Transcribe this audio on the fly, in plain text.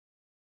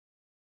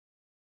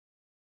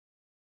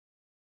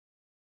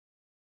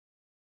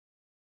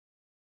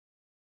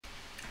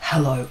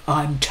Hello,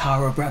 I'm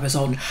Tara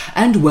Brabazon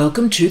and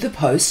welcome to the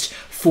post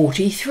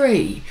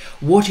 43.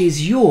 What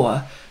is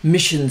your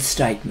mission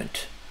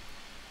statement?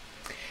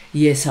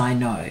 Yes, I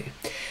know.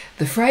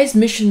 The phrase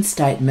mission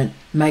statement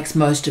makes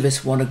most of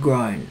us want to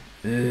groan.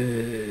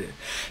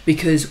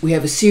 Because we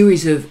have a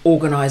series of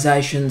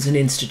organisations and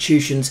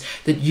institutions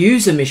that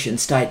use a mission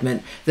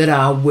statement that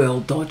are well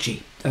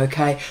dodgy.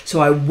 Okay, so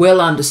I well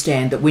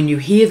understand that when you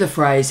hear the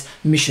phrase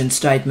mission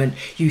statement,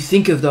 you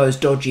think of those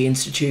dodgy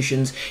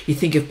institutions, you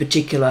think of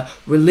particular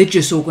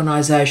religious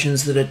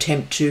organisations that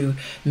attempt to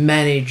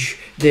manage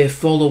their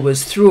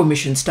followers through a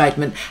mission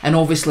statement, and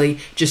obviously,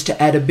 just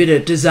to add a bit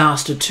of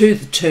disaster to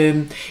the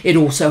term, it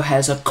also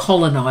has a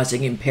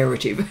colonising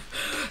imperative.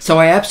 So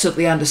I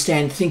absolutely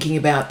understand, thinking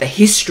about the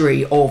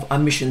history of a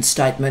mission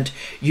statement,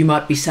 you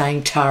might be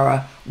saying,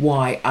 Tara,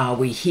 why are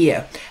we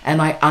here? And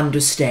I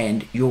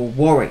understand your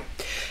worry.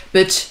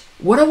 But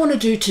what I want to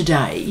do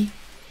today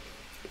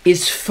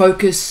is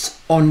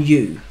focus on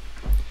you,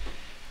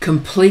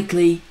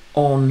 completely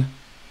on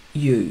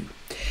you.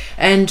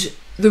 And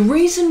the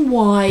reason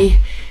why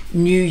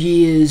New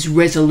Year's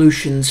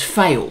resolutions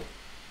fail,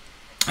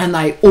 and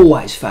they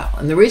always fail,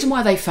 and the reason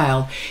why they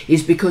fail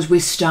is because we're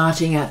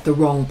starting at the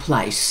wrong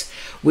place.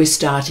 We're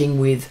starting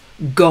with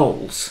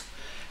goals.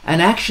 And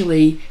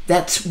actually,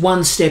 that's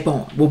one step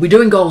on. We'll be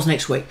doing goals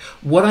next week.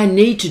 What I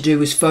need to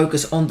do is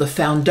focus on the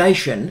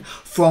foundation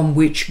from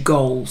which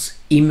goals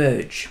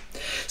emerge.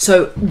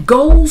 So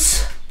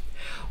goals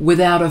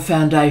without a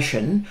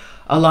foundation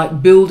are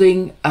like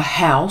building a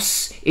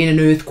house in an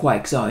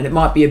earthquake zone. It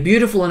might be a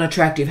beautiful and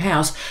attractive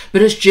house,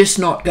 but it's just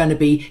not going to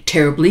be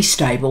terribly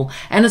stable,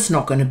 and it's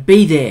not going to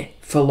be there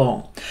for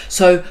long.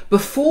 So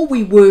before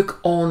we work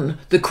on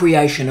the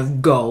creation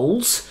of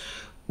goals,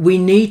 we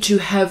need to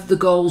have the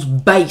goals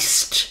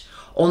based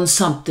on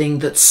something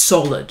that's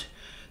solid,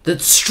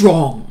 that's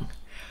strong,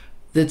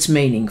 that's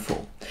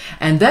meaningful.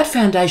 And that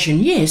foundation,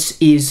 yes,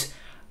 is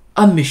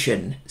a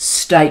mission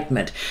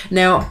statement.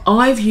 Now,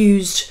 I've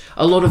used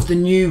a lot of the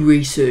new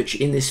research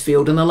in this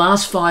field. In the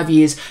last 5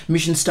 years,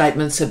 mission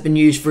statements have been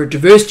used for a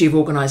diversity of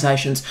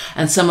organisations,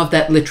 and some of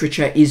that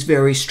literature is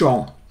very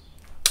strong.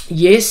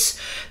 Yes,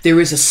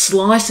 there is a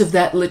slice of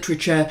that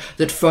literature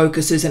that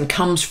focuses and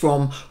comes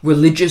from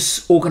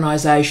religious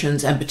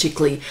organisations, and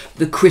particularly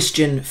the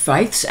Christian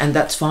faiths, and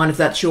that's fine. If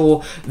that's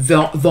your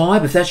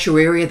vibe, if that's your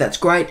area, that's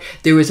great.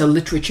 There is a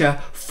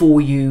literature for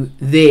you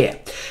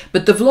there.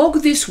 But the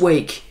vlog this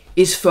week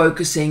is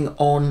focusing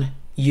on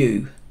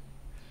you.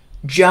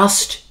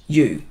 Just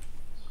you.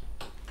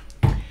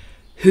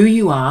 Who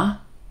you are,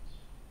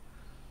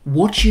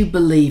 what you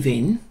believe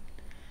in,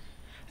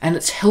 and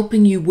it's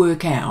helping you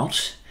work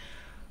out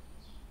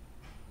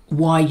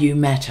why you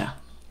matter.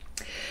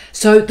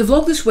 So the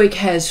vlog this week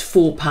has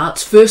 4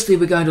 parts. Firstly,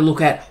 we're going to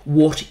look at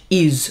what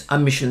is a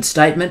mission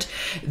statement,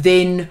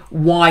 then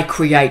why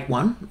create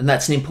one, and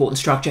that's an important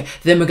structure.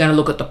 Then we're going to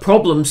look at the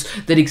problems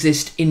that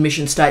exist in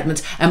mission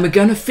statements, and we're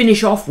going to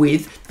finish off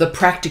with the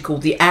practical,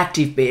 the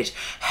active bit,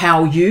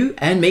 how you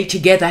and me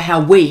together,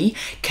 how we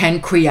can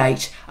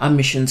create a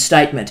mission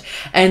statement.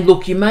 And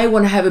look, you may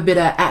want to have a bit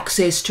of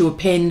access to a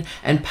pen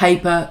and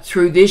paper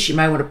through this. You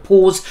may want to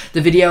pause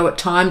the video at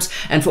times,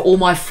 and for all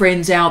my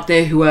friends out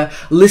there who are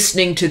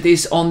listening to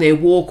this on their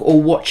walk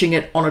or watching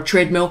it on a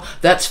treadmill,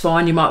 that's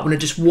fine. You might want to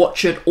just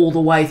watch it all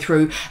the way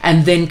through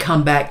and then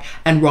come back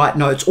and write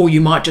notes, or you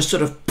might just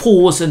sort of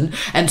pause and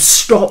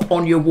stop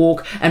on your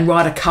walk and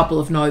write a couple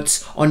of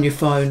notes on your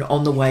phone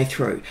on the way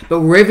through.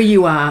 But wherever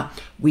you are,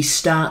 we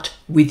start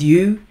with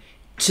you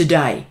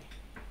today,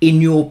 in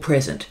your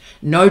present.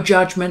 No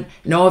judgment,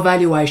 no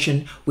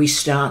evaluation. We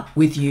start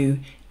with you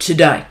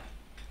today.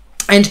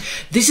 And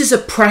this is a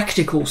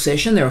practical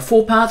session. There are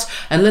 4 parts,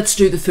 and let's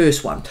do the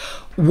first one.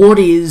 What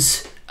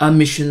is a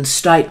mission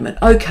statement?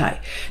 Okay,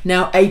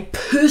 now a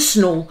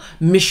personal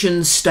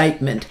mission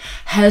statement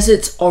has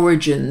its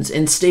origins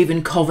in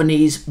Stephen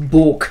Covey's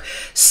book,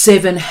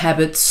 7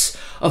 Habits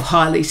of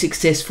Highly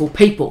Successful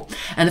People.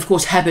 And of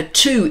course, habit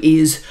 2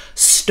 is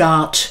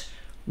start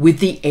with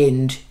the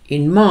end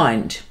in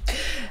mind.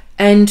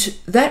 And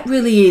that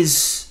really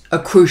is a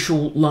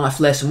crucial life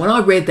lesson. When I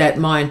read that,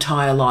 my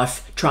entire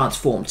life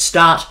transformed.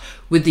 Start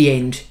with the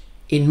end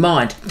in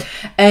mind.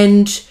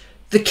 And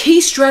the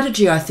key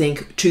strategy, I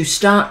think, to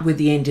start with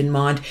the end in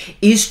mind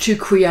is to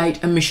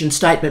create a mission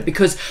statement,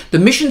 because the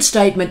mission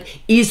statement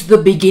is the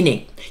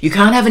beginning. You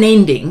can't have an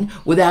ending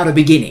without a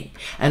beginning.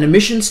 And a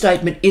mission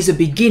statement is a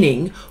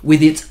beginning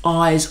with its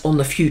eyes on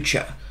the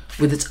future,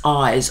 with its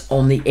eyes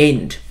on the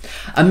end.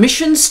 A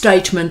mission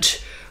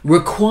statement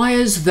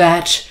requires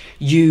that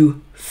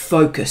you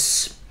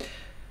focus.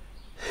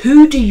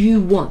 Who do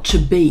you want to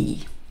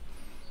be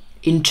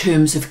in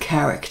terms of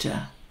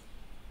character?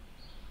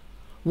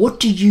 What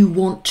do you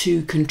want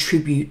to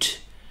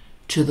contribute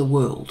to the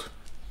world?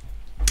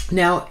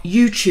 Now,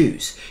 you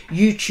choose.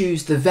 You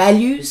choose the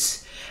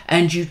values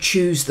and you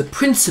choose the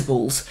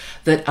principles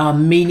that are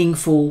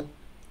meaningful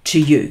to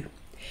you.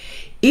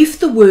 If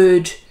the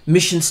word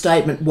mission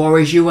statement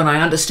worries you, and I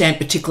understand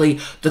particularly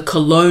the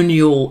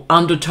colonial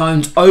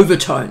undertones,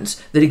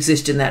 overtones that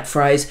exist in that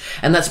phrase,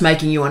 and that's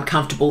making you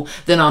uncomfortable,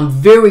 then I'm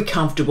very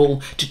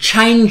comfortable to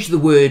change the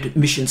word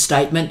mission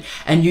statement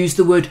and use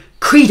the word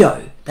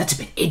credo. That's a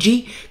bit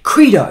edgy.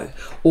 Credo,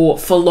 or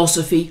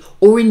philosophy,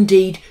 or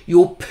indeed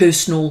your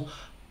personal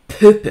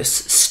purpose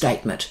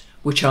statement,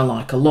 which I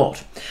like a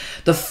lot.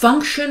 The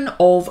function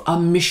of a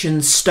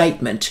mission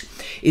statement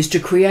is to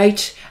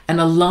create an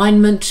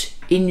alignment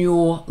in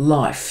your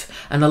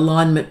life, an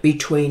alignment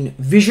between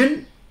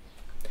vision,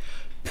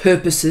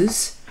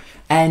 purposes,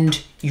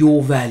 and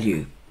your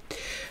value.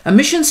 A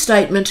mission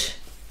statement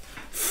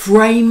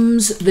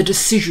frames the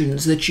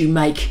decisions that you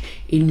make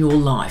in your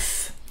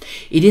life.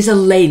 It is a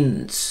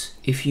lens,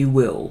 if you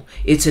will.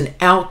 It's an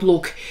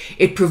outlook.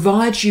 It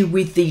provides you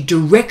with the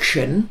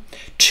direction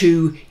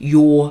to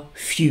your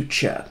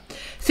future.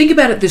 Think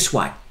about it this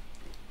way.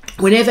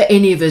 Whenever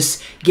any of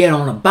us get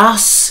on a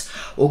bus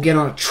or get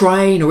on a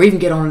train or even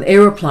get on an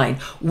aeroplane,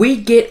 we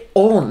get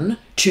on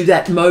to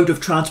that mode of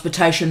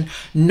transportation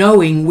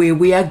knowing where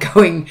we are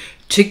going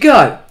to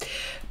go.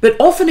 But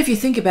often, if you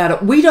think about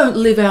it, we don't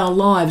live our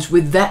lives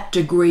with that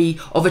degree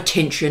of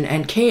attention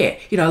and care.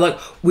 You know, like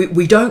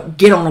we don't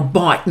get on a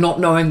bike not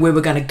knowing where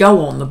we're going to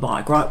go on the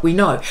bike, right? We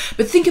know.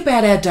 But think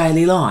about our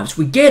daily lives.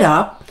 We get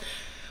up,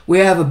 we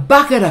have a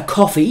bucket of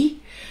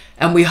coffee,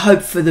 and we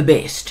hope for the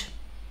best.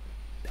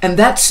 And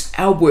that's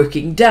our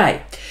working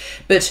day.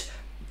 But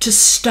to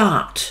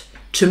start,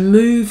 to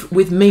move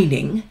with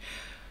meaning,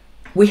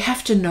 we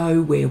have to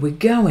know where we're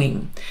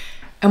going.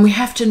 And we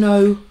have to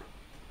know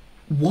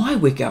why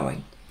we're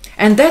going.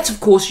 And that's, of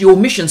course, your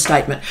mission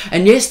statement.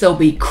 And yes, there'll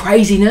be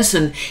craziness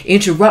and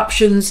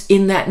interruptions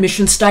in that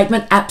mission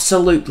statement.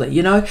 Absolutely.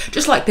 You know,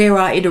 just like there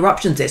are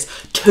interruptions, there's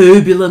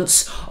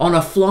turbulence on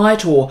a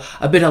flight, or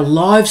a bit of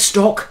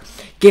livestock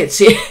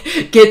gets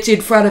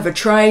in front of a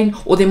train,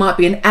 or there might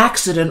be an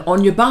accident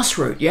on your bus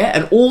route. Yeah.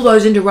 And all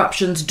those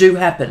interruptions do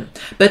happen.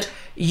 But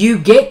you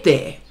get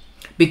there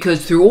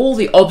because through all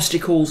the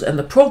obstacles and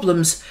the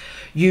problems,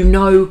 you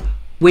know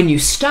when you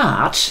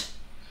start,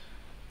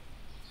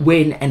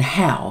 when and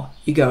how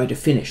you're going to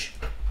finish.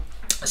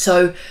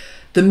 So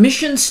the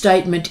mission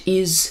statement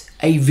is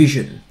a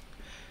vision,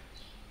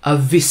 a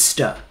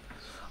vista,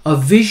 a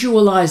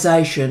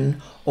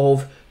visualization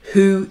of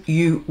who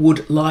you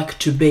would like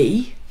to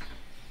be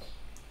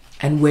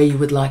and where you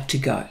would like to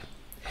go.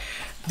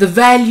 The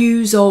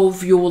values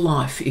of your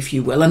life, if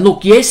you will. And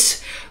look,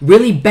 yes,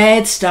 really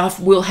bad stuff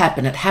will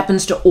happen. It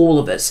happens to all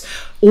of us.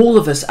 All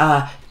of us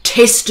are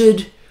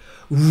tested,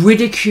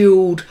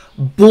 ridiculed,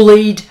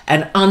 bullied,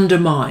 and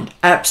undermined.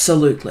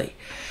 Absolutely.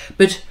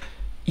 But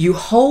you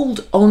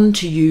hold on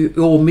to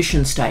your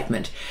mission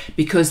statement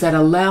because that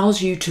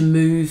allows you to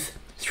move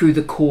through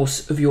the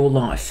course of your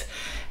life.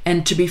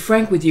 And to be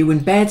frank with you, when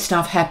bad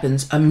stuff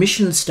happens, a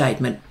mission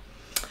statement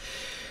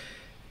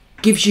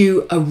gives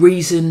you a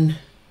reason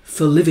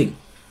for living,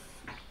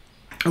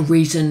 a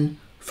reason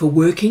for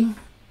working,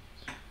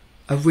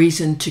 a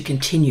reason to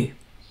continue.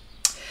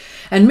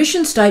 And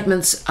mission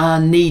statements are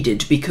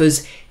needed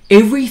because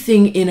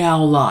everything in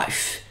our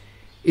life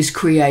is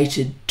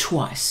created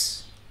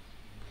twice.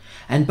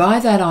 And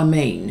by that I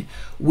mean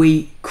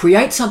we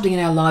create something in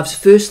our lives,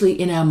 firstly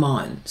in our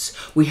minds.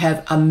 We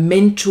have a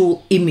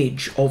mental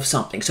image of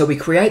something. So we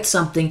create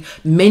something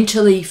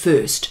mentally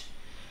first.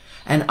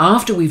 And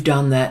after we've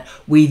done that,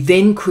 we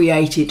then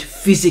create it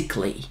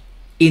physically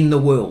in the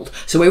world.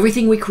 So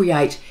everything we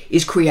create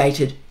is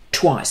created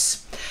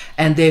twice.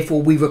 And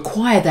therefore we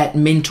require that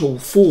mental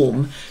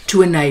form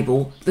to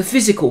enable the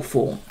physical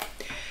form.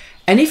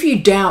 And if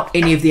you doubt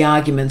any of the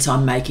arguments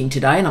I'm making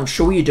today, and I'm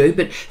sure you do,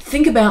 but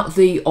think about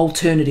the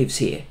alternatives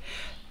here.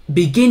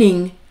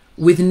 Beginning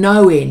with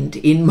no end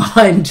in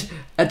mind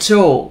at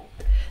all.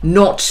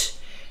 Not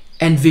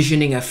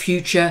envisioning a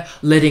future,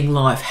 letting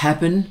life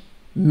happen,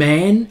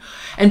 man,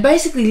 and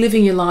basically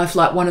living your life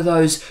like one of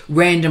those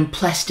random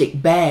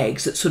plastic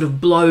bags that sort of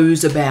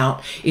blows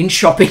about in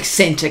shopping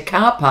centre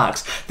car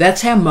parks.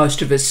 That's how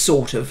most of us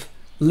sort of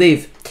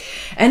live.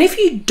 And if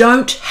you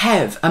don't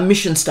have a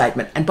mission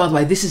statement, and by the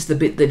way, this is the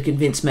bit that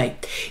convinced me,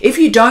 if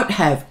you don't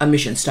have a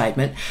mission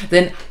statement,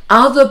 then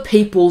other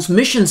people's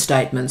mission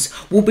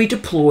statements will be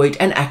deployed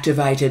and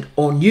activated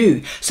on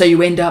you. So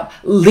you end up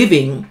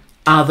living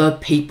other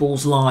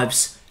people's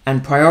lives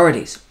and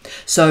priorities.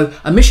 So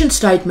a mission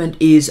statement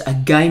is a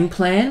game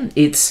plan,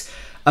 it's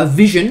a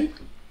vision,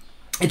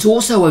 it's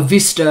also a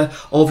vista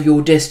of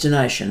your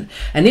destination.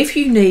 And if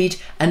you need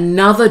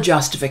another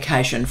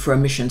justification for a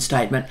mission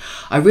statement,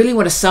 I really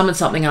want to summon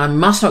something, and I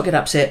must not get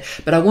upset,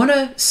 but I want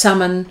to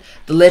summon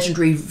the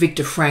legendary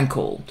Viktor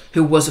Frankl,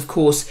 who was, of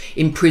course,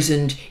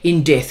 imprisoned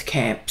in death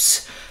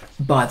camps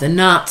by the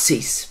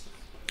Nazis.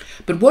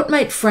 But what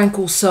made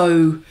Frankl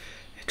so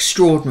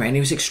extraordinary, and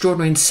he was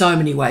extraordinary in so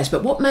many ways,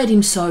 but what made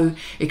him so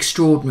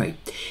extraordinary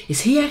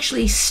is he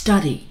actually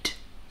studied,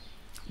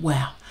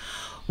 wow,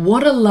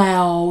 what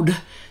allowed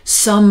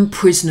some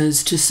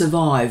prisoners to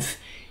survive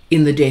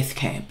in the death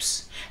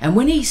camps. And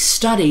when he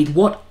studied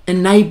what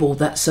enabled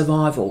that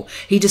survival,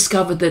 he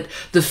discovered that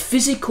the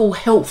physical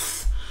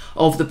health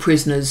of the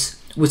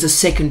prisoners was a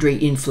secondary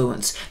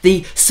influence.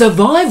 The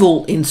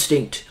survival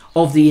instinct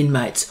of the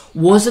inmates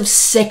was of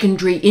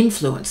secondary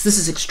influence. This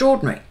is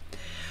extraordinary.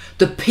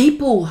 The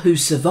people who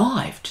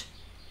survived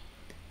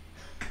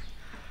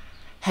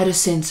had a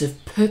sense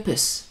of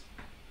purpose,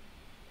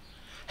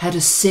 had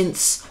a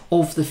sense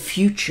of the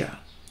future.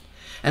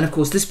 And of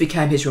course, this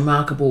became his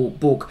remarkable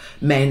book,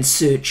 Man's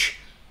Search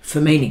for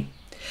Meaning.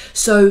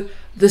 So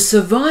the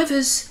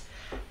survivors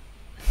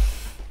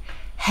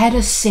had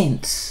a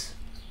sense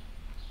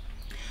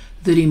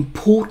that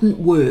important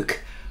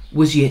work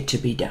was yet to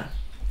be done.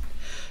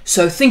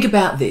 So think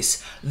about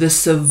this. The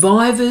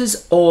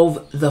survivors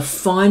of the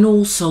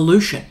final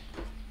solution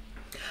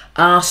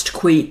asked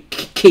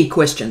key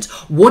questions.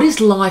 What is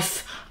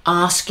life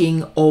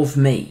asking of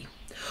me?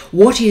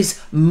 What is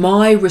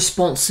my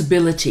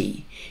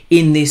responsibility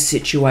in this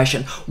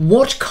situation?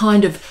 What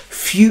kind of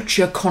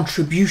future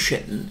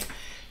contribution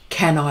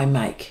can I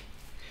make?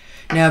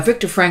 Now,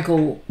 Viktor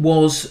Frankl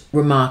was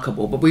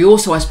remarkable, but we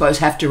also, I suppose,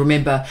 have to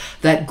remember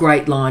that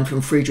great line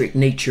from Friedrich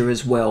Nietzsche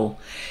as well.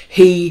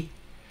 He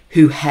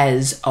who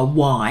has a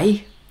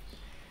why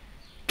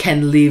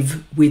can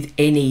live with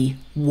any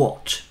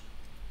what.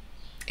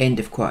 End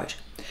of quote.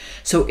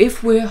 So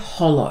if we're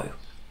hollow,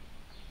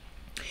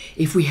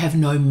 if we have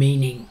no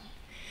meaning,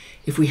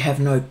 if we have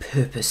no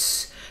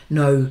purpose,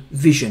 no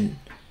vision,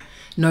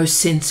 no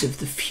sense of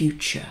the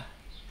future,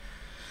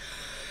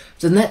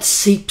 then that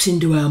seeps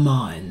into our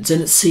minds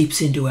and it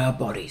seeps into our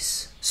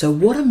bodies. So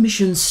what a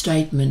mission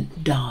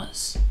statement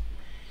does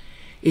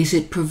is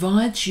it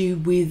provides you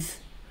with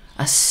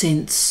a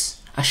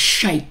sense, a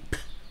shape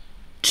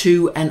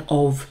to and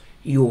of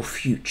your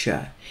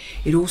future.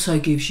 It also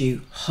gives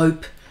you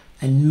hope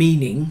and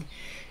meaning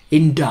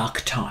in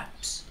dark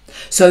times.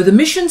 So the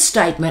mission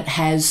statement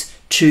has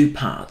two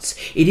parts.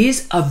 It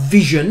is a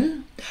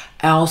vision,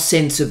 our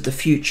sense of the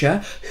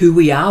future, who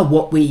we are,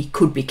 what we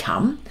could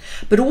become,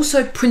 but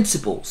also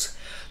principles,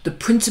 the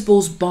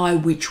principles by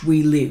which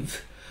we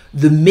live,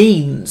 the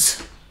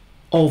means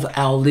of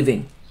our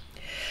living.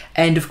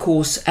 And of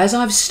course, as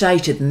I've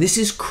stated, and this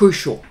is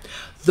crucial,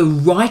 the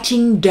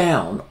writing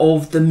down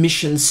of the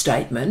mission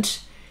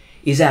statement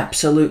is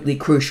absolutely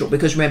crucial,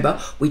 because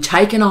remember, we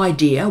take an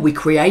idea, we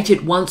create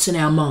it once in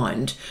our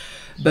mind,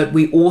 but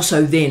we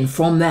also then,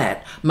 from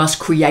that, must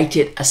create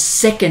it a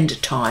second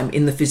time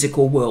in the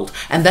physical world.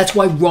 And that's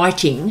why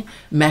writing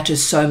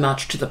matters so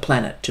much to the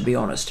planet, to be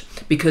honest,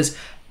 because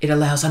it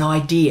allows an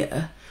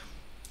idea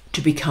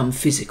to become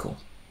physical.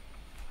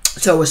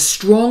 So a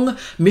strong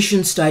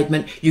mission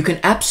statement, you can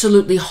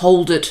absolutely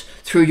hold it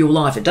through your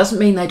life. It doesn't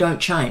mean they don't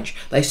change.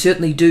 They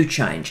certainly do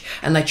change,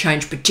 and they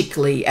change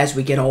particularly as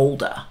we get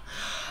older.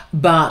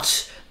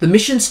 But the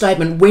mission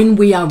statement, when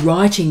we are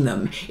writing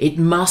them, it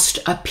must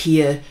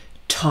appear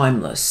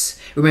timeless.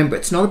 Remember,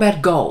 it's not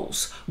about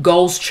goals.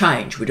 Goals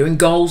change. We're doing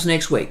goals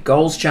next week.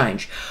 Goals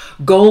change.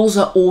 Goals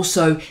are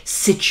also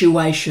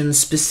situation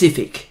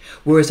specific,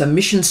 whereas a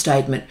mission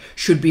statement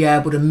should be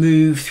able to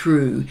move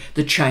through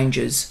the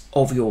changes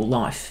of your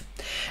life.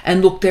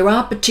 And look, there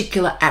are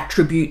particular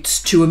attributes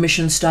to a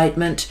mission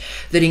statement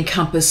that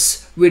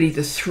encompass really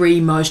the three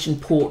most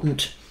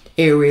important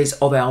areas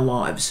of our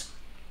lives.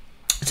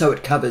 So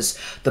it covers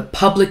the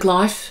public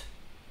life,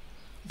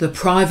 the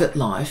private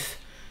life,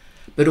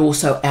 but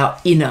also our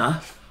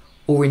inner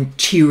or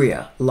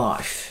interior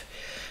life.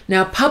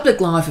 Now, public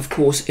life, of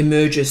course,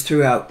 emerges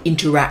through our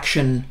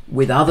interaction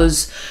with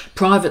others.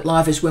 Private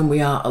life is when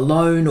we are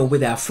alone or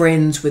with our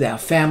friends, with our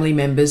family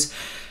members.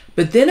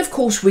 But then, of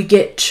course, we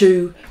get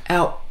to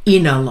our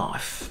inner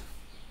life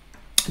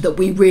that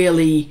we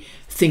rarely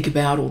think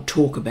about or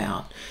talk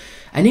about.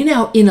 And in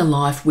our inner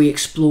life, we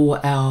explore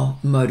our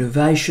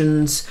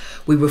motivations,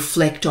 we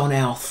reflect on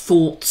our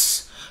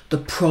thoughts, the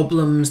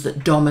problems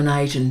that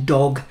dominate and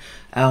dog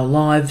our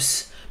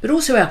lives, but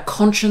also our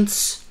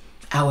conscience,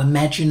 our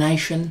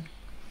imagination,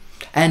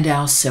 and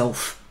our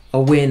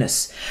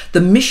self-awareness.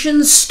 The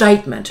mission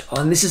statement,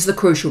 and this is the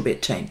crucial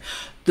bit, team,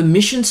 the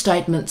mission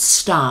statement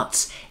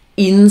starts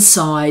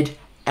inside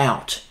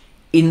out.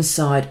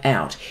 Inside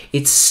out.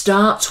 It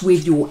starts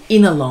with your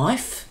inner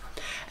life,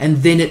 and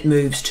then it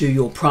moves to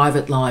your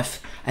private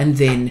life, and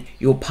then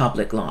your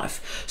public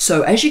life.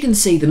 So as you can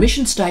see, the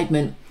mission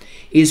statement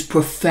is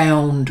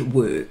profound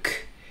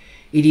work.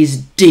 It is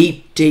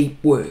deep,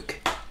 deep work.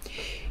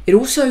 It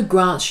also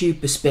grants you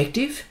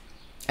perspective,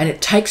 and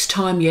it takes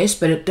time, yes,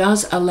 but it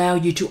does allow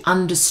you to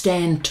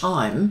understand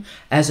time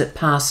as it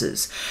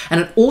passes. And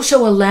it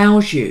also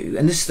allows you,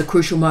 and this is the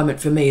crucial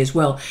moment for me as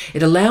well,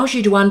 it allows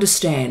you to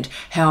understand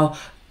how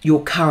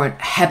your current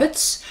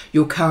habits,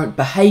 your current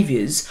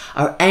behaviours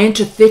are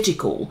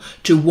antithetical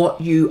to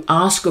what you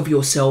ask of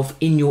yourself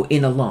in your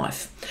inner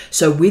life.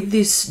 So with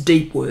this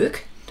deep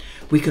work,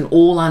 we can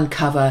all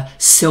uncover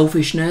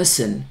selfishness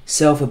and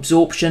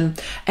self-absorption,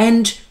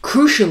 and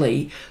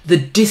crucially, the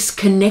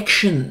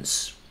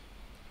disconnections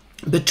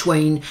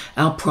between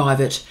our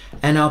private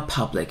and our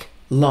public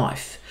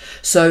life.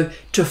 So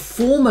to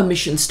form a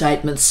mission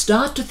statement,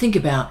 start to think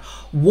about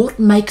what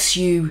makes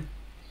you,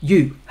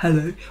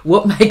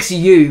 what makes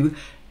you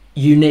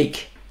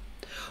unique?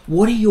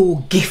 What are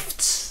your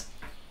gifts?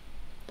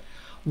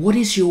 What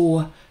is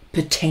your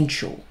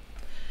potential?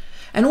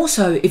 And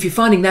also, if you're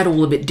finding that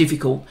all a bit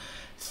difficult,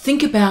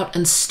 think about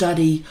and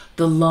study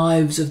the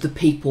lives of the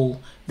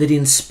people that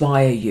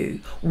inspire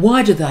you.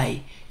 Why do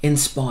they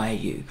inspire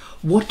you?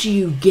 What do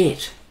you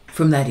get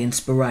from that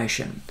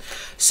inspiration?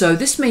 So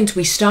this means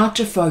we start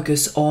to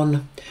focus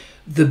on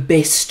the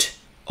best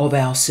of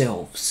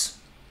ourselves,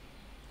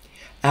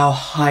 our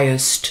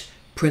highest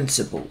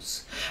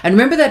principles. And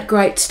remember that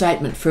great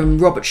statement from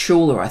Robert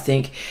Schuller, I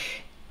think,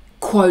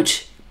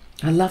 quote,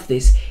 I love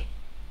this,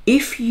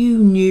 if you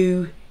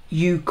knew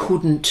you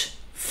couldn't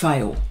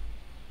fail,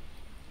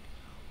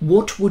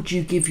 what would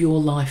you give your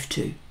life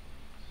to?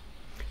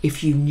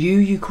 If you knew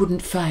you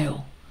couldn't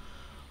fail,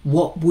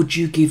 what would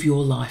you give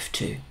your life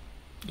to?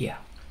 Yeah.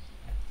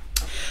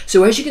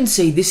 So as you can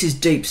see, this is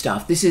deep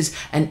stuff. This is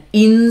an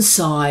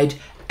inside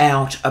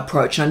out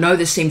approach. I know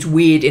this seems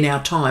weird in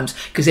our times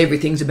because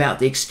everything's about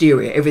the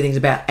exterior. Everything's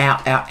about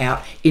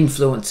out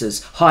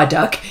influences, high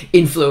duck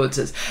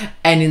influences.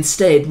 And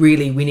instead,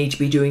 really, we need to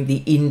be doing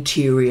the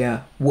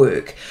interior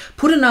work.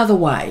 Put another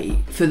way,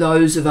 for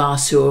those of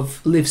us who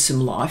have lived some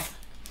life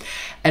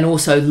and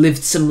also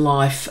lived some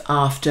life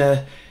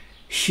after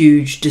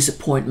huge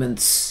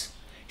disappointments,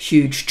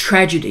 huge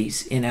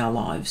tragedies in our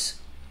lives,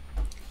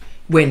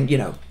 when, you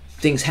know,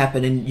 things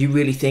happen and you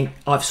really think,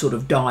 I've sort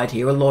of died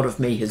here. A lot of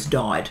me has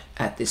died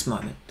at this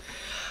moment.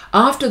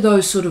 After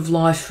those sort of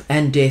life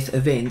and death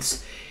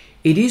events,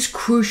 it is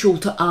crucial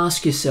to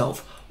ask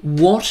yourself,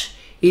 what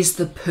is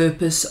the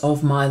purpose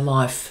of my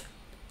life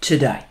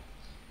today?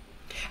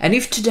 And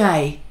if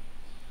today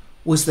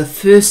was the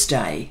first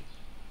day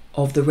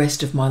of the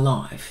rest of my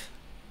life,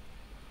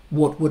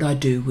 what would I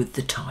do with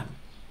the time?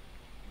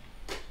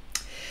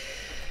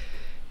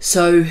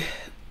 So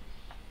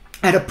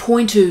at a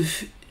point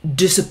of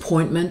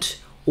disappointment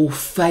or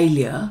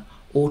failure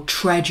or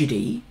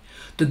tragedy,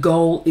 the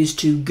goal is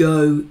to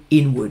go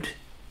inward,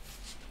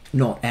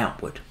 not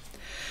outward.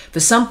 For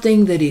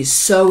something that is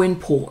so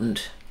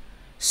important,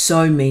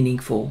 so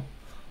meaningful,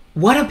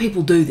 why don't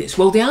people do this?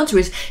 Well, the answer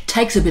is it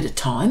takes a bit of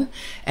time,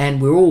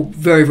 and we're all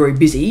very, very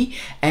busy,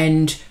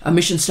 and a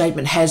mission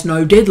statement has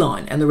no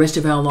deadline, and the rest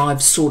of our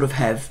lives sort of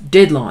have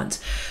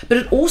deadlines. But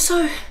it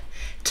also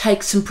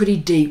takes some pretty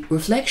deep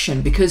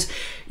reflection, because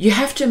you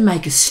have to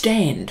make a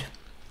stand.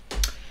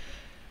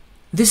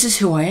 This is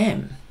who I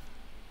am.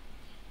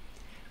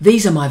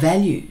 These are my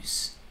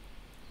values.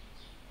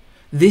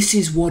 This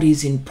is what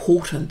is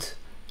important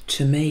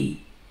to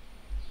me.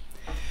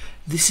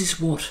 This is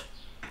what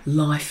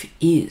life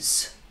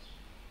is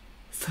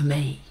for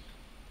me.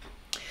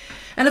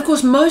 And of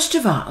course, most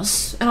of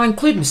us, and I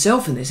include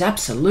myself in this,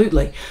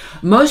 absolutely,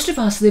 most of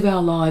us live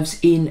our lives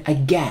in a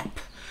gap,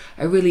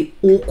 a really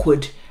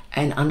awkward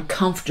and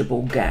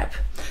uncomfortable gap.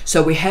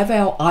 So we have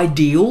our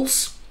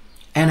ideals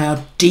and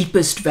our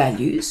deepest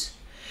values,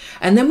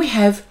 and then we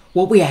have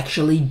what we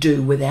actually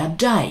do with our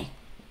day.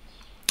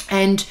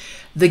 And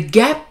the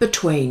gap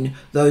between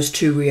those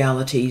two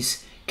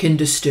realities can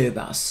disturb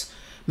us,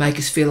 make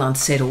us feel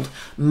unsettled,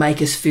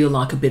 make us feel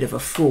like a bit of a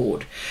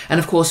fraud. And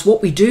of course,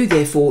 what we do,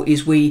 therefore,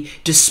 is we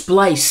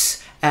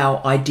displace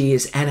our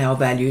ideas and our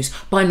values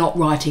by not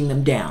writing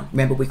them down.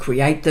 Remember, we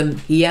create them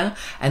here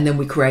and then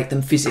we create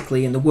them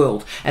physically in the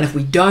world. And if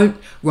we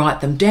don't write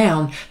them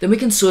down, then we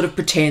can sort of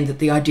pretend that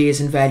the ideas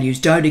and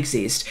values don't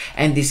exist,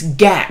 and this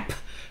gap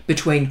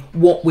between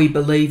what we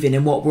believe in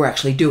and what we're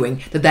actually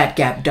doing, that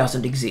gap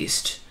doesn't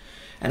exist.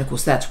 And of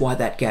course, that's why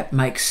that gap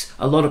makes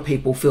a lot of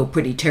people feel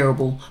pretty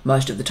terrible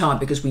most of the time,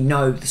 because we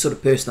know the sort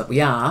of person that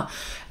we are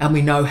and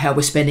we know how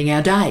we're spending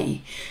our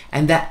day.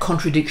 And that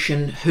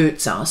contradiction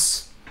hurts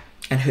us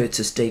and hurts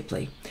us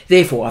deeply.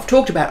 Therefore, I've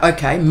talked about,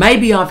 okay,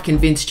 maybe I've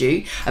convinced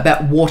you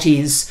about what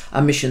is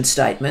a mission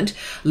statement.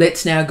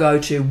 Let's now go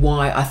to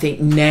why I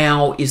think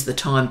now is the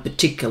time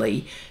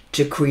particularly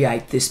to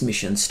create this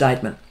mission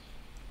statement.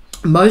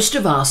 Most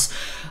of us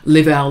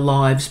live our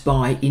lives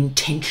by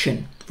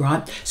intention,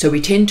 right? So we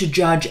tend to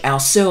judge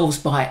ourselves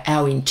by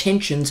our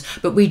intentions,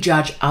 but we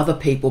judge other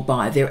people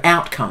by their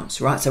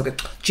outcomes, right? So we go,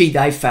 gee,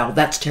 they failed,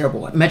 that's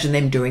terrible. Imagine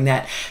them doing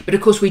that. But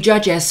of course, we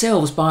judge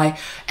ourselves by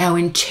our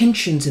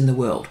intentions in the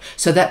world.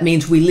 So that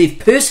means we live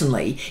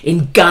personally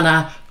in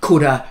gonna,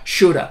 coulda,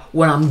 shoulda,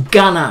 what I'm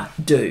gonna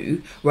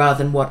do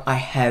rather than what I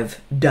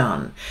have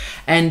done.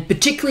 And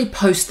particularly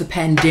post the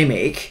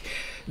pandemic,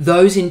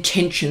 those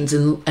intentions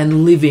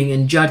and living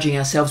and judging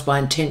ourselves by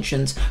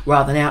intentions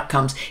rather than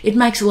outcomes, it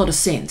makes a lot of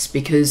sense,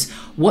 because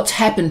what's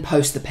happened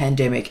post the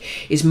pandemic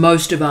is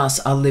most of us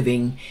are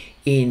living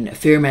in a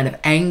fair amount of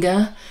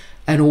anger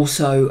and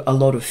also a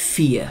lot of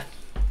fear.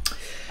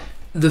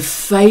 The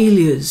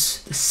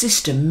failures, the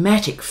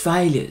systematic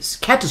failures,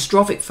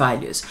 catastrophic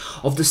failures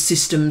of the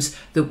systems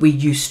that we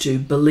used to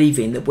believe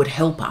in that would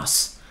help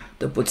us,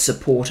 that would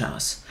support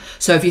us.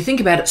 So if you think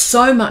about it,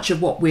 so much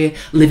of what we're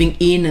living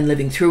in and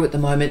living through at the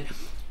moment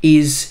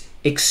is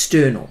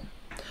external.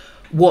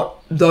 what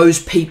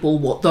those people,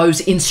 what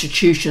those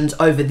institutions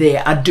over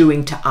there are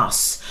doing to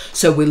us.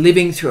 So we're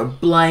living through a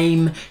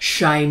blame,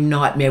 shame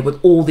nightmare with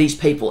all these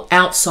people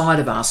outside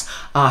of us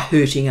are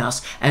hurting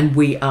us and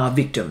we are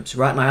victims,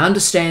 right? And I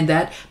understand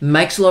that,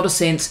 makes a lot of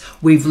sense.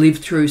 We've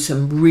lived through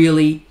some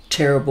really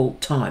terrible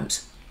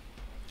times.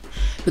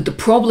 But the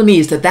problem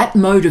is that that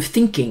mode of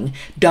thinking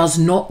does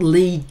not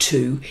lead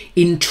to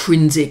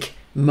intrinsic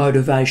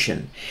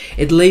motivation.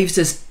 It leaves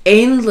us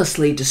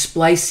endlessly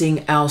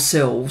displacing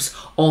ourselves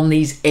on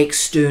these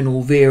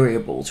external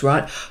variables,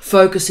 right?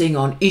 Focusing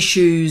on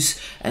issues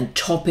and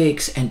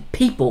topics and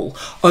people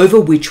over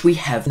which we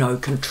have no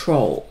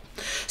control.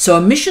 So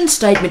a mission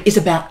statement is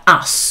about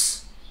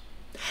us,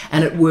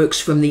 and it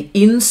works from the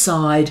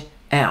inside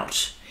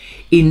out.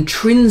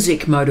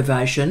 Intrinsic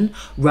motivation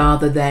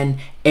rather than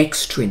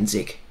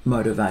extrinsic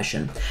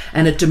motivation.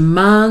 And it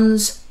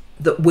demands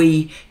that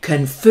we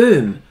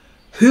confirm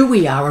who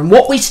we are and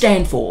what we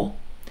stand for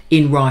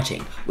in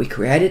writing. We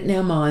create it in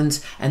our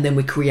minds and then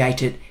we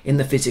create it in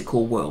the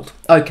physical world.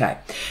 Okay,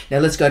 now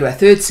let's go to our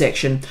third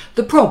section,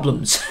 the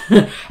problems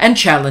and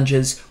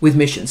challenges with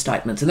mission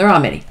statements. And there are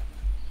many.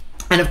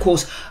 And of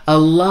course, a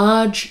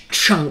large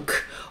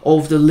chunk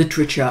of the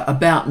literature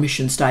about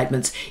mission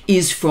statements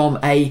is from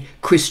a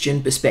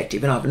Christian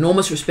perspective. And I have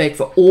enormous respect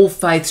for all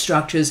faith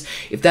structures.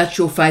 If that's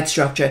your faith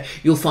structure,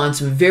 you'll find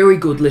some very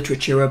good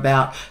literature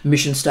about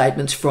mission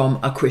statements from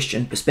a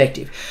Christian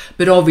perspective.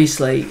 But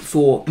obviously,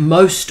 for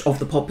most of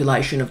the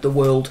population of the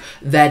world,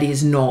 that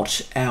is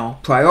not our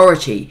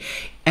priority.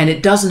 And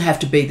it doesn't have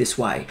to be this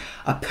way.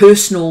 A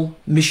personal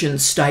mission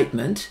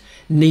statement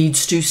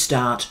needs to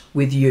start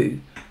with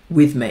you,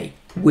 with me,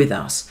 with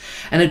us.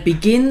 And it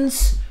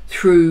begins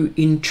through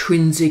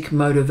intrinsic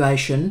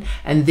motivation,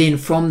 and then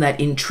from that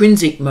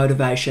intrinsic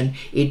motivation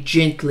it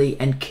gently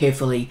and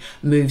carefully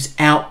moves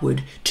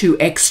outward to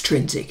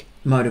extrinsic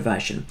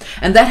motivation.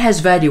 And that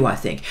has value, I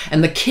think.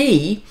 And the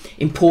key,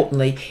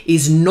 importantly,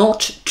 is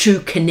not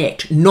to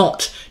connect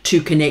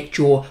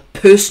your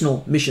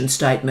personal mission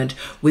statement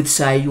with,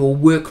 say, your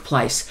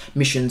workplace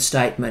mission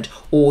statement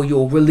or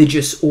your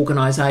religious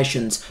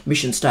organisation's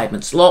mission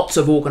statements. Lots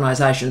of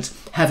organisations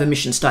have a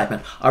mission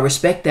statement. I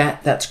respect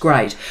that, that's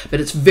great.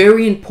 But it's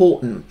very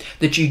important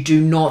that you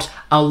do not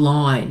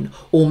align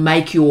or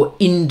make your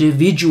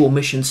individual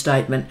mission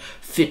statement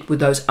fit with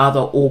those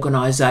other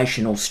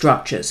organisational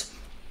structures.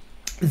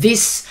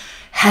 This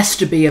has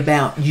to be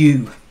about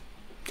you,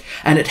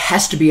 and it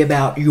has to be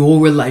about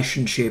your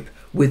relationship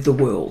with the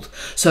world.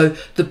 So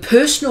the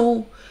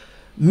personal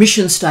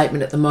mission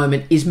statement at the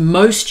moment is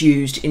most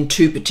used in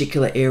two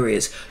particular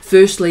areas.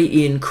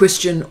 Firstly, in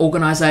Christian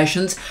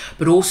organisations,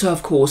 but also,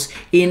 of course,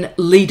 in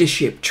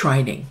leadership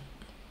training.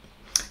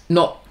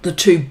 Not the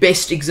two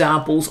best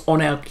examples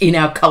in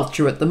our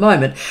culture at the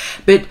moment,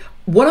 but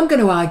what I'm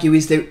going to argue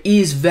is there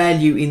is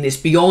value in this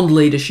beyond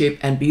leadership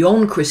and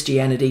beyond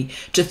Christianity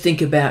to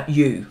think about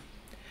you,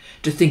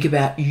 to think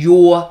about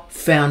your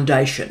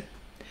foundation.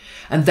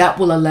 And that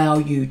will allow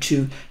you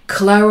to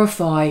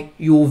clarify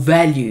your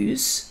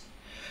values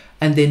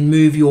and then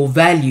move your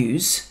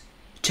values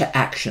to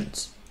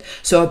actions.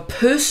 So a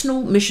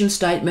personal mission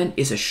statement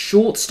is a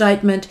short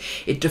statement.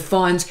 It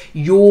defines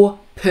your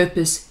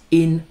purpose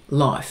in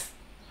life.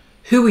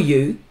 Who are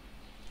you?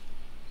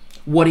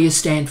 What do you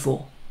stand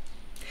for?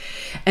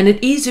 And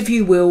it is, if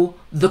you will,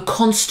 the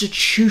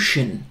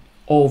constitution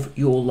of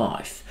your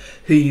life.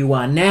 Who you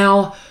are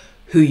now,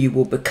 who you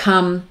will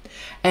become.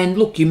 And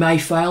look, you may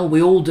fail,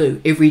 we all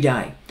do, every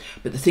day.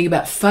 But the thing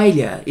about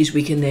failure is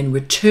we can then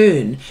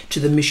return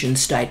to the mission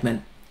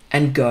statement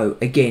and go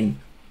again.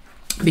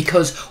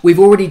 Because we've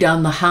already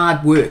done the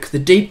hard work, the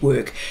deep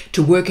work,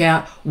 to work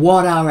out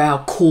what are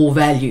our core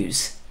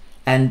values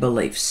and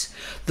beliefs.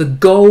 The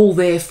goal,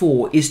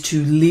 therefore, is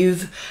to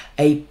live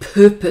a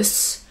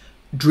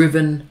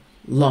purpose-driven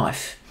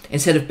life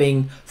instead of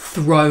being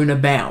thrown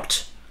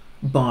about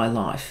by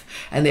life.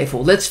 And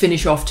therefore, let's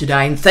finish off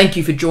today, and thank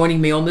you for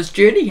joining me on this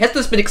journey. Has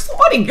this been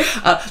exciting?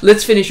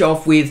 Let's finish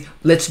off with,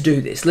 let's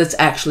do this. Let's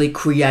actually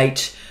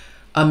create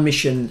a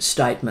mission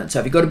statement. So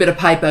if you've got a bit of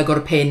paper, got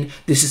a pen,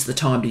 this is the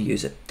time to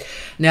use it.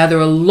 Now, there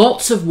are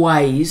lots of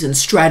ways and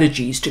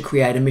strategies to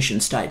create a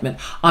mission statement.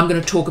 I'm going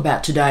to talk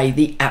about today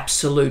the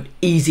absolute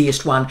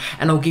easiest one,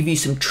 and I'll give you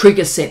some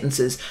trigger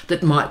sentences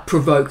that might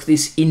provoke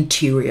this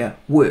interior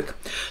work.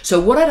 So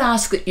what I'd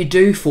ask that you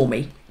do for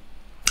me,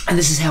 and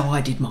this is how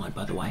I did mine,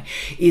 by the way,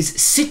 is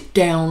sit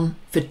down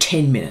for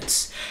 10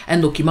 minutes.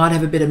 And look, you might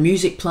have a bit of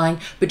music playing,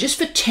 but just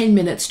for 10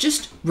 minutes,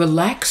 just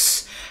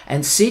relax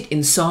and sit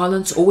in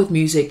silence or with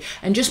music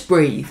and just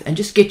breathe and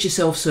just get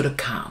yourself sort of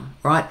calm,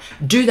 right?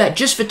 Do that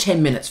just for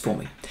 10 minutes for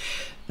me.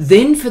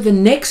 Then for the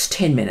next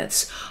 10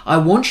 minutes, I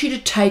want you to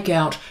take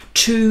out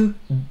 2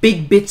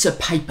 big bits of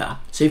paper.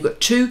 So you've got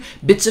 2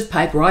 bits of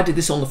paper. I did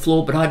this on the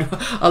floor, but I do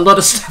a lot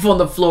of stuff on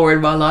the floor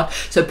in my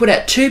life. So put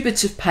out 2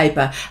 bits of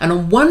paper, and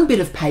on one bit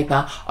of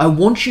paper, I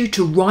want you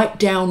to write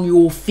down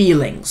your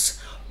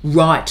feelings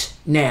right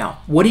now.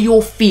 What are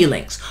your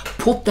feelings?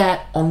 Put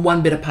that on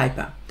one bit of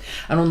paper.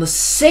 And on the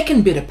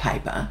second bit of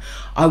paper,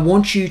 I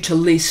want you to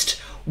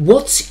list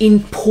what's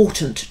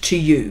important to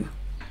you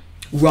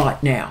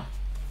right now?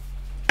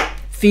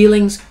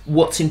 Feelings,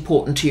 what's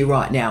important to you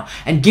right now?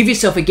 And give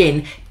yourself,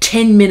 again,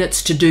 10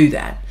 minutes to do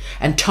that.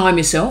 And time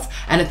yourself.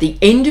 And at the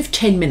end of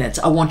 10 minutes,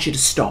 I want you to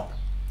stop.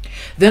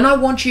 Then I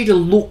want you to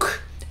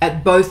look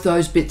at both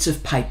those bits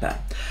of paper.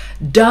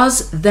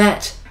 Does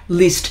that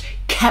list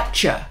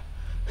capture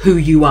who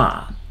you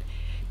are?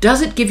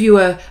 Does it give you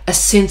a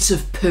sense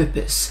of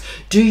purpose?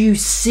 Do you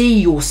see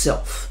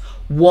yourself?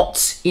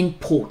 What's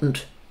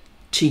important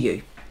to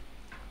you?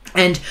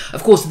 And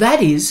of course,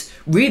 that is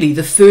really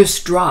the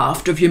first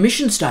draft of your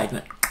mission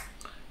statement.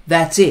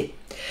 That's it.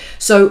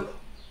 So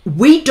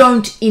we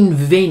don't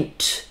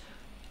invent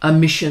a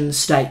mission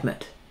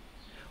statement.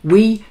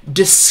 We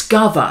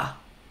discover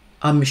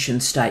a mission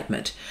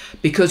statement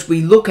because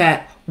we look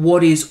at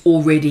what is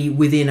already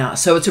within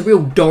us. So it's a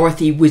real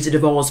Dorothy Wizard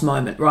of Oz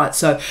moment, right?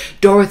 So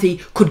Dorothy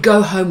could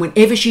go home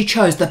whenever she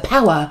chose. The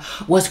power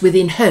was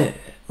within her,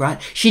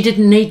 right? She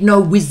didn't need no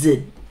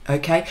wizard,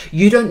 okay?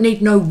 You don't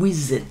need no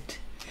wizard.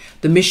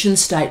 The mission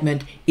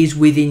statement is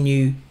within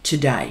you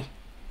today.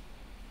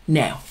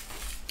 Now,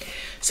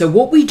 so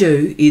what we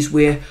do is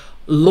we're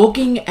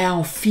logging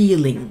our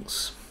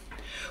feelings.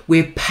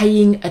 We're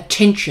paying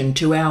attention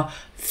to our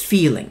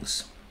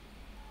feelings.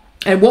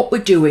 And what we're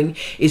doing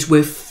is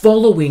we're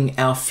following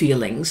our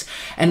feelings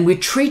and we're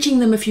treating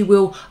them, if you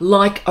will,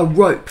 like a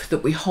rope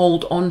that we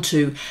hold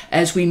onto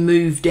as we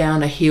move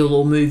down a hill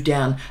or move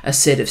down a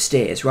set of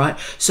stairs, right?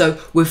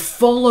 So we're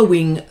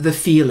following the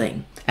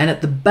feeling. And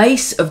at the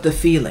base of the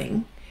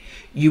feeling,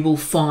 you will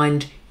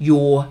find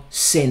your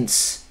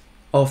sense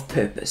of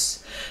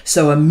purpose.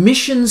 So a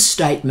mission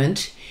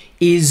statement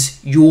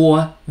is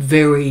your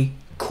very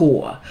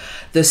core,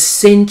 the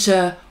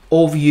center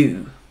of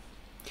you.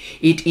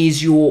 It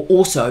is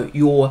also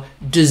your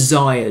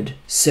desired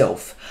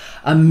self.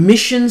 A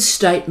mission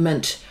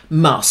statement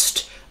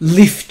must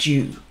lift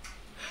you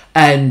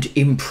and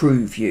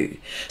improve you.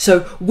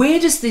 So where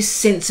does this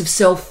sense of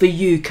self for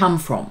you come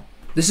from?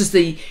 This is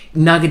the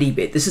nuggety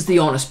bit. This is the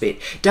honest bit.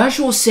 Does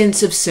your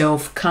sense of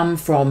self come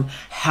from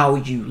how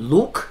you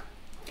look?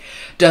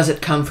 Does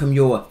it come from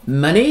your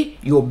money,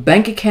 your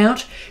bank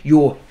account,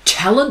 your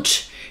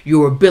talent,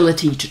 your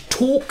ability to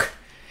talk,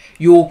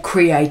 your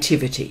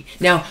creativity?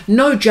 Now,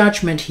 no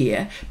judgment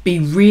here. Be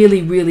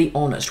really, really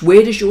honest.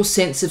 Where does your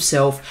sense of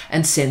self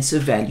and sense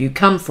of value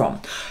come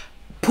from?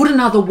 Put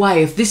another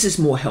way, if this is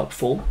more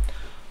helpful,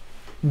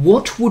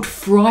 what would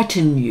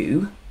frighten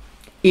you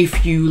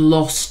if you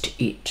lost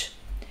it?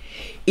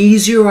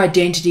 Is your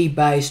identity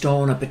based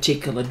on a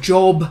particular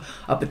job,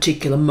 a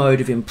particular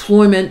mode of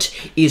employment?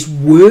 Is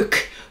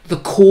work the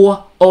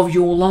core of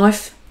your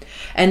life?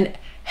 And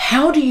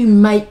how do you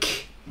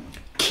make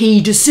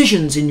key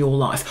decisions in your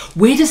life?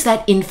 Where does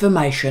that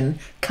information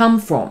come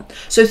from?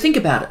 So think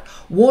about it.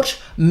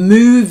 What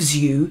moves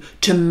you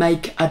to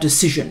make a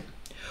decision?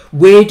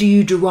 Where do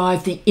you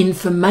derive the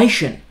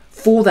information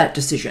for that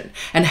decision?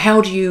 And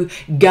how do you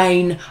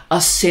gain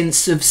a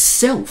sense of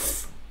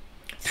self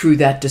through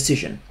that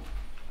decision?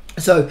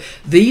 So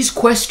these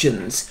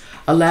questions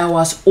allow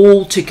us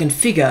all to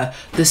configure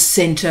the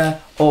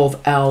center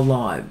of our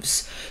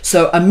lives.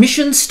 So a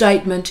mission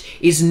statement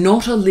is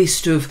not a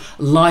list of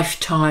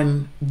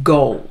lifetime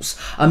goals.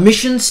 A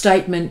mission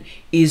statement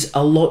is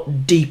a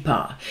lot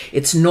deeper.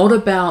 It's not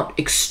about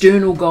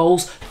external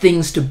goals,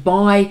 things to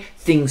buy,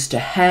 things to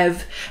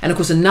have. And of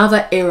course,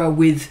 another error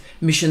with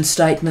mission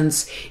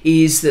statements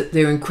is that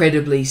they're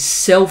incredibly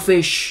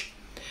selfish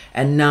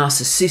and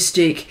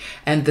narcissistic,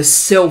 and the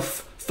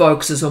self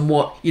focuses on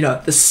what,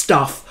 the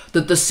stuff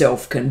that the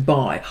self can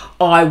buy.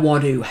 I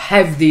want to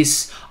have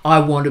this. I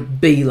want to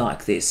be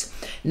like this.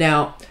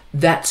 Now,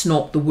 that's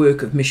not the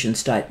work of mission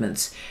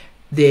statements.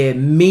 They're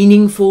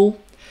meaningful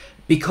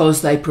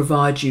because they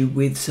provide you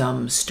with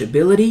some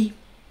stability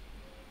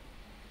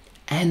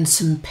and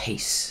some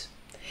peace.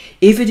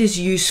 If it is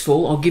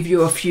useful, I'll give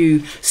you a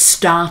few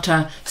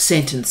starter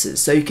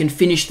sentences so you can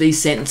finish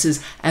these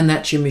sentences, and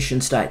that's your mission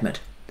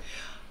statement.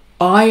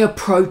 I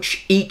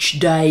approach each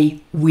day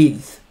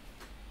with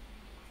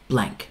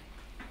blank.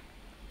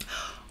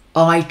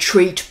 I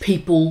treat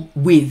people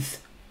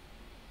with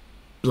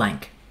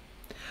blank.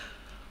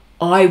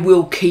 I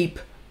will keep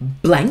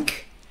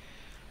blank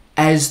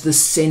as the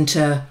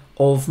center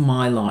of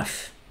my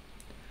life.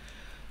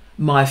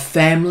 My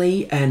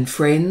family and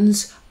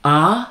friends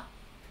are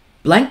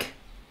blank.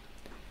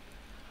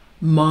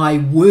 My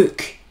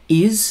work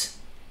is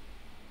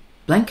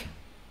blank.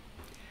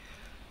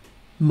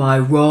 My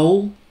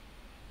role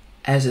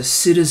as a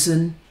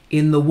citizen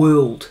in the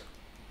world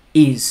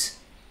is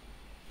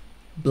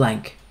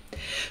blank.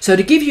 So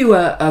to give you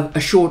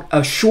a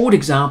short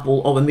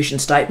example of a mission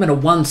statement, a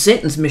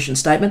one-sentence mission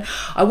statement,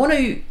 I want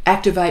to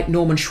activate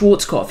Norman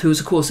Schwarzkopf, who was,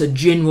 of course, a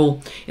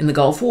general in the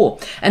Gulf War.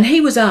 And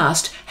he was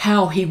asked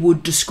how he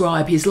would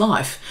describe his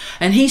life.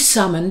 And he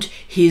summoned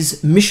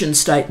his mission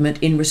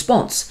statement in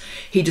response.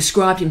 He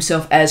described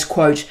himself as,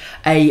 quote,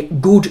 a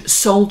good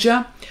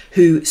soldier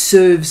who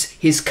serves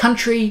his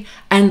country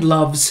and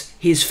loves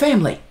his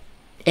family.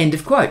 End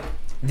of quote.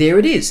 There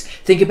it is.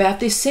 Think about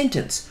this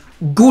sentence.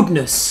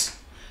 goodness,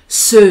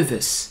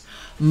 service,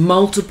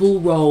 multiple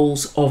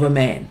roles of a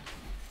man.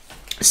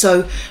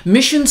 So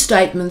mission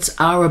statements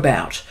are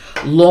about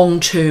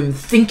long-term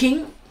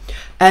thinking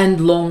and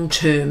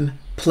long-term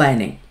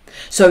planning.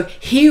 So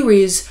here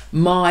is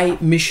my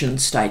mission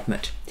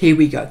statement. Here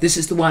we go. This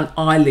is the one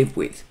I live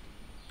with.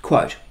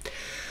 Quote,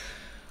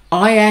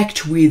 I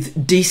act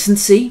with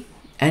decency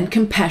and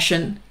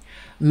compassion,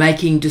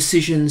 making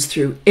decisions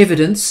through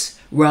evidence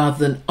rather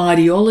than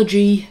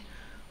ideology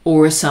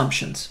or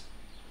assumptions.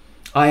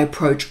 I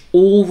approach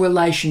all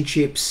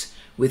relationships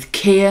with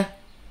care,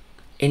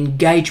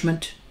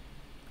 engagement,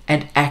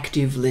 and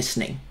active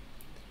listening.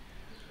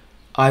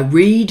 I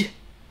read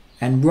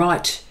and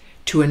write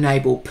to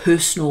enable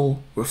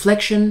personal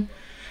reflection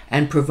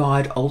and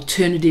provide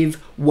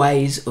alternative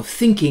ways of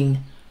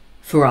thinking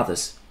for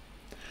others.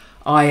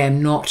 I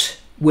am not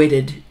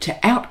wedded to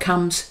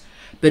outcomes,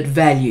 but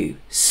value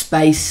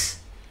space,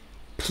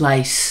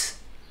 place,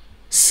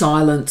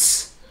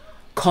 silence,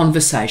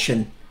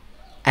 conversation,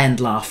 and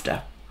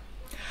laughter.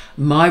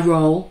 My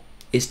role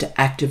is to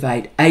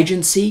activate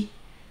agency,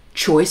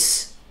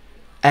 choice,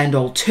 and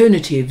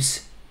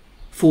alternatives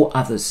for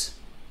others.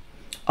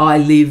 I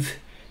live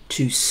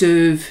to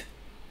serve,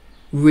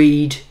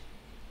 read,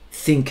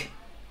 think,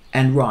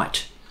 and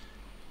write.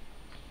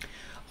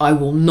 I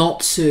will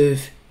not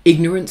serve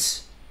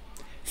ignorance,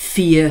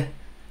 fear,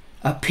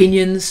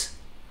 opinions,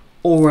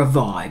 or a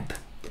vibe.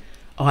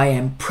 I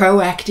am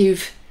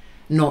proactive,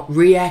 not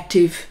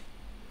reactive.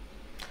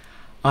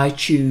 I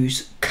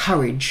choose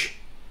courage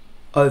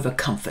over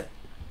comfort.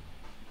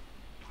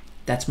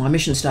 That's my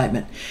mission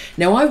statement.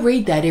 Now, I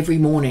read that every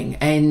morning,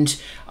 and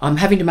I'm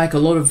having to make a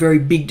lot of very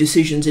big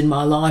decisions in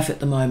my life at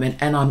the moment,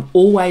 and I'm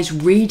always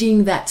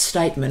reading that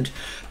statement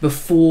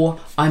before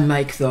I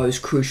make those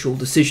crucial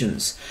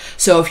decisions.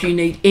 So if you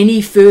need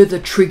any further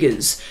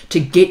triggers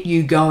to get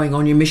you going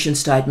on your mission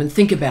statement,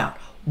 think about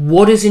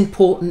what is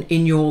important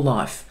in your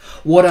life.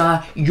 What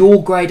are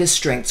your greatest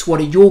strengths? What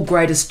are your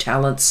greatest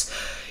talents?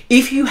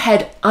 If you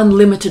had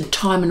unlimited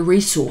time and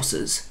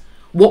resources,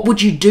 what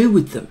would you do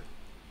with them?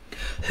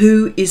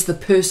 Who is the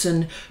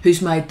person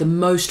who's made the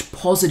most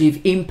positive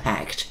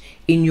impact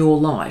in your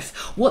life?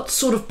 What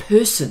sort of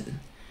person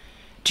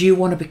do you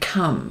want to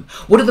become?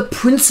 What are the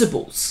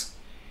principles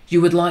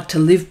you would like to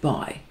live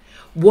by?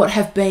 What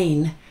have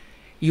been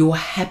your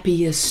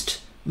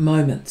happiest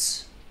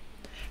moments?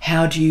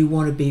 How do you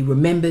want to be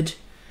remembered?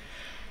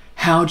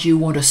 How do you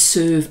want to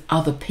serve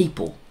other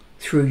people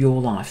through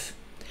your life?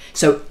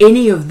 So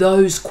any of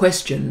those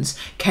questions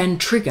can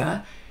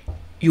trigger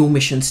your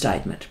mission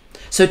statement.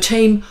 So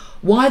team,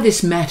 why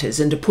this matters,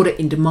 and to put it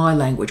into my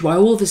language, why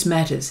all this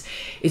matters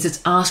is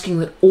it's asking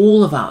that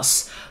all of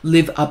us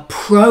live a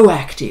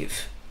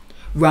proactive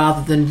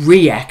rather than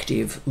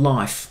reactive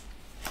life.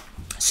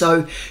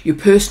 So your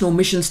personal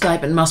mission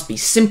statement must be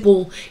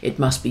simple, it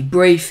must be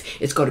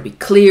brief, it's got to be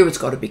clear, it's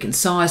got to be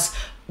concise.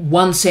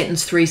 1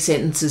 sentence, 3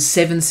 sentences,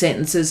 7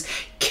 sentences.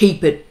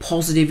 Keep it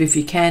positive if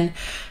you can,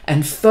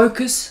 and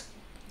focus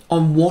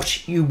on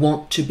what you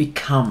want to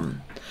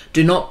become.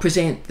 Do not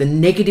present the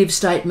negative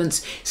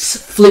statements,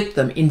 flip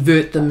them,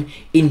 invert them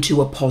into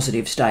a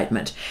positive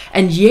statement.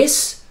 And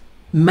yes,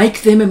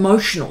 make them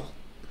emotional.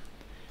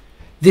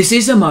 This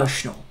is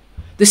emotional.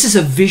 This is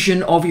a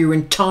vision of your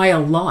entire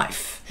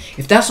life.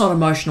 If that's not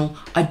emotional,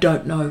 I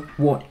don't know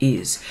what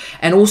is.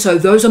 And also,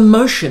 those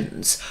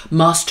emotions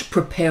must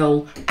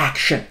propel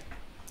action.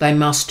 They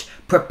must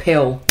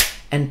propel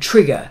and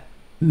trigger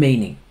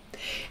meaning.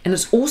 And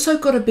it's also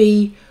got to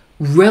be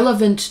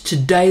relevant to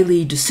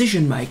daily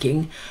decision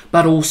making,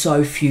 but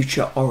also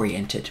future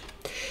oriented.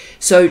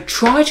 So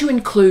try to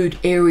include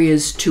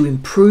areas to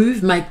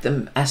improve, make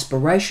them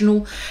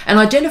aspirational, and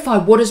identify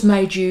what has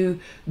made you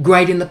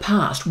great in the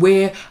past.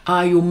 Where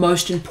are your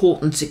most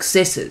important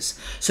successes?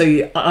 So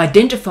you're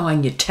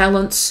identifying your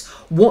talents,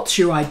 what's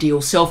your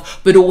ideal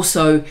self, but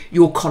also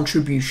your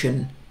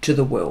contribution to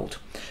the world.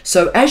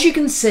 So as you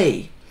can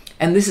see,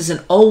 and this is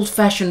an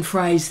old-fashioned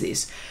phrase,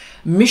 this,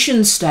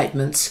 mission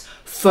statements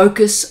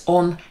focus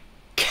on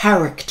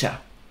character,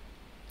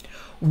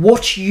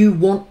 what you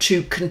want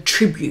to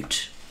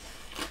contribute.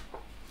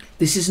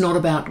 This is not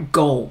about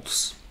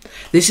goals.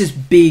 This is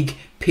big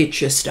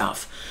picture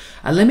stuff.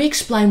 And let me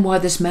explain why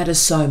this matters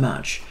so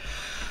much.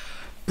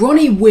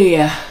 Bronnie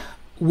Ware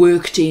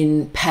worked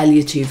in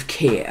palliative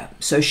care.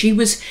 So she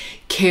was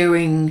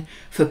caring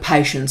for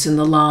patients in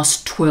the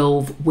last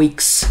 12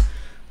 weeks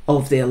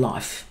of their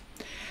life.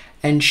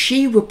 And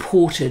she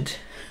reported,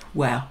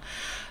 wow,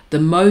 the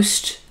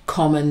most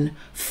common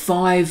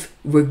 5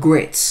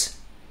 regrets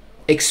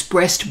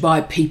expressed by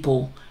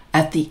people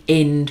at the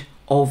end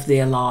of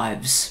their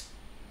lives.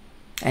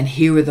 And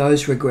here are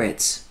those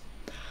regrets.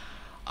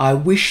 I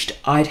wished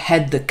I'd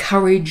had the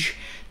courage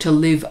to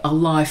live a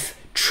life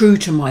true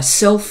to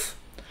myself,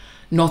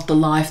 not the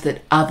life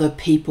that other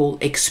people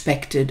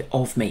expected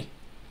of me.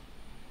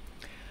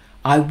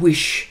 I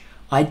wish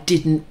I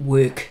didn't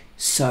work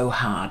so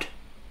hard.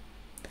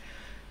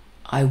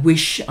 I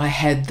wish I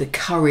had the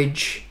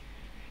courage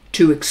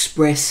to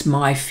express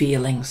my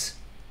feelings.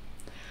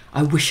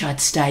 I wish I'd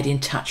stayed in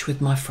touch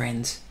with my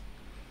friends.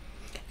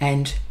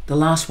 And the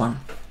last one,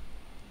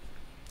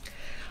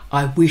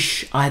 I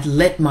wish I'd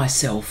let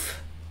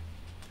myself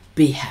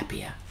be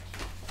happier.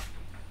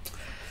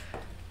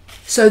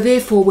 So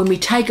therefore, when we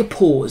take a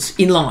pause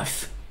in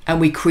life and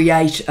we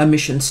create a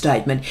mission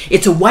statement,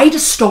 it's a way to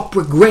stop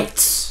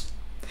regrets.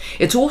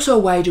 It's also a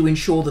way to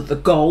ensure that the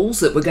goals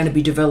that we're going to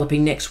be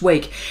developing next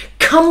week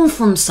come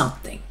from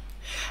something.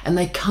 And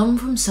they come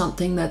from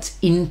something that's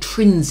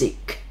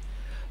intrinsic,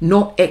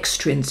 not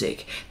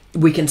extrinsic.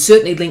 We can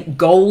certainly link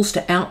goals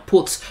to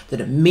outputs that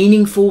are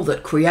meaningful,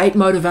 that create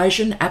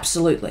motivation,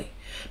 absolutely.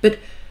 But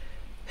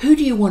who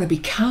do you want to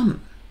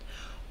become?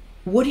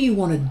 What do you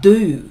want to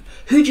do?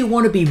 Who do you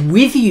want to be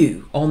with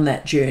you on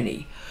that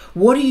journey?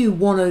 What do you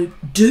want to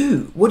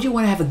do? What do you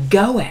want to have a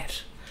go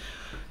at?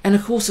 And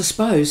of course, I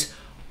suppose,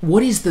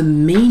 what is the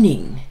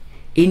meaning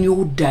in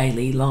your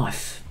daily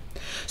life?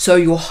 So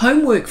your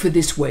homework for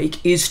this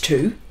week is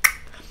to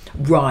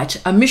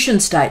write a mission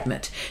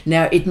statement.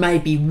 Now, it may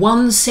be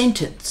one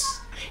sentence.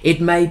 It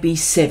may be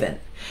 7.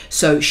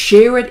 So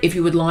share it if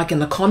you would like in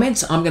the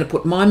comments. I'm going to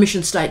put my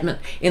mission statement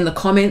in the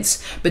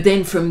comments, but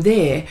then from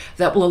there,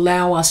 that will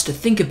allow us to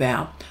think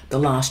about the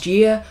last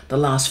year, the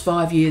last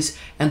 5 years,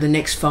 and the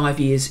next 5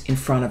 years in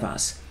front of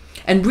us.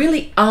 And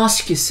really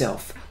ask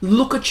yourself,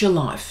 look at your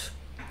life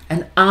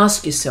and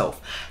ask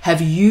yourself,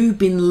 have you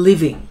been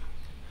living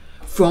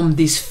from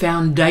this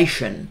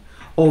foundation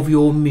of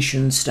your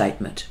mission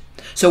statement?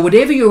 So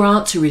whatever your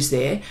answer is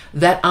there,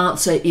 that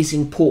answer is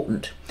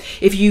important.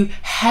 If you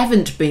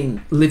haven't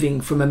been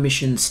living from a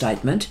mission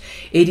statement,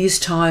 it is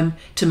time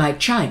to make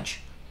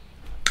change.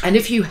 And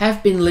if you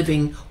have been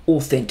living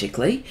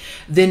authentically,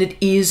 then it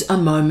is a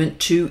moment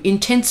to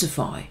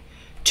intensify,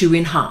 to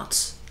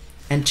enhance,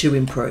 and to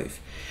improve.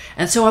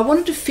 And so I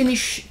wanted to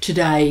finish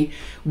today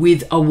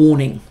with a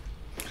warning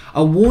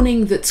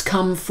that's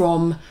come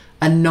from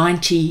a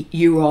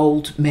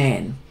 90-year-old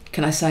man.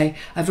 Can I say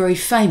a very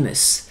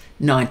famous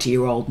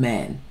 90-year-old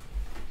man,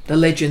 the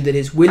legend that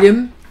is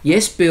William,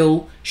 yes,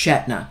 Bill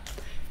Shatner,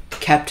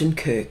 Captain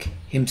Kirk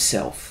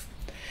himself.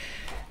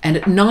 And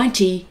at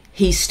 90,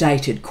 he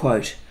stated,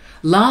 quote,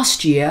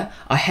 "Last year,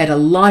 I had a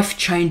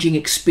life-changing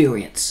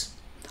experience.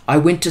 I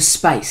went to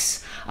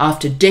space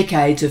after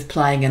decades of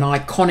playing an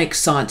iconic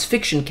science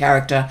fiction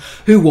character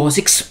who was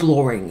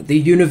exploring the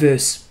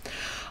universe.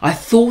 I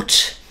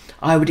thought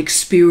I would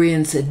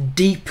experience a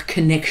deep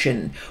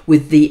connection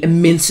with the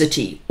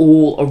immensity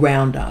all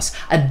around us,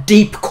 a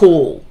deep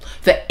call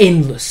for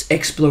endless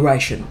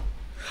exploration.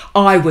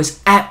 I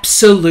was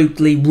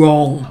absolutely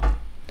wrong.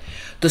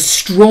 The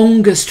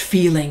strongest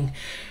feeling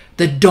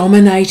that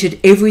dominated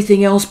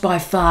everything else by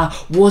far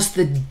was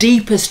the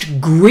deepest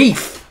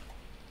grief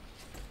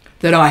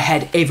that I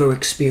had ever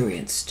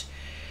experienced.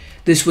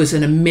 This was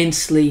an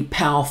immensely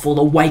powerful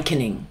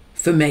awakening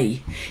for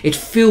me. It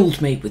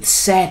filled me with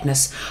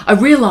sadness. I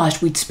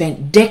realised we'd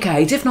spent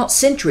decades, if not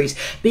centuries,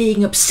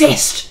 being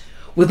obsessed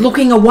with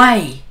looking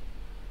away,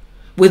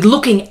 with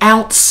looking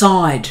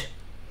outside.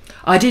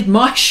 I did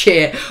my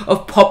share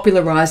of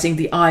popularising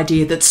the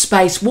idea that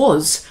space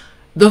was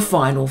the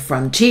final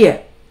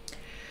frontier.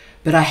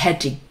 But I had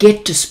to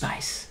get to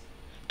space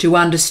to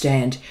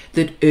understand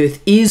that Earth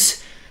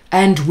is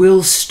and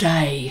will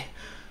stay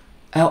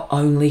our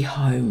only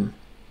home,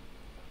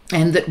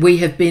 and that we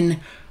have been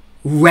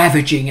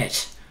ravaging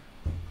it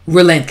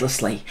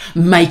relentlessly,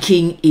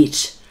 making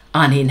it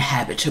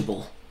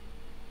uninhabitable."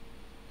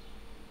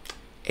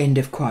 End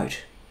of quote.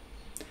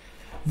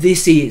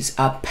 This is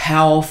a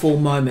powerful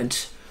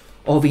moment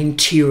of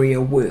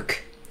interior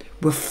work,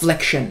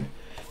 reflection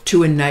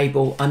to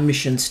enable a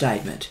mission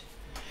statement.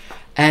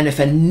 And if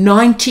a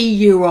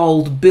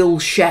 90-year-old Bill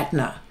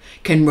Shatner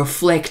can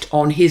reflect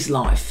on his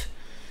life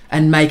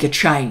and make a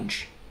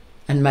change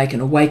and make an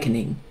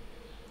awakening,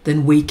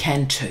 then we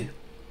can too.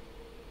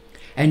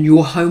 And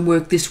your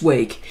homework this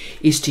week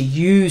is to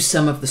use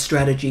some of the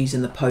strategies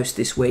in the post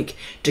this week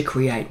to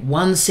create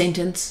one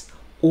sentence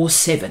or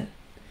 7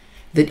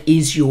 that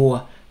is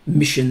your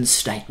mission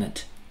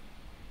statement.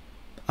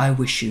 I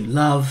wish you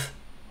love,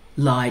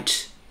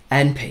 light,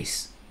 and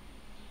peace.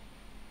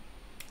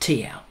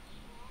 Tea out.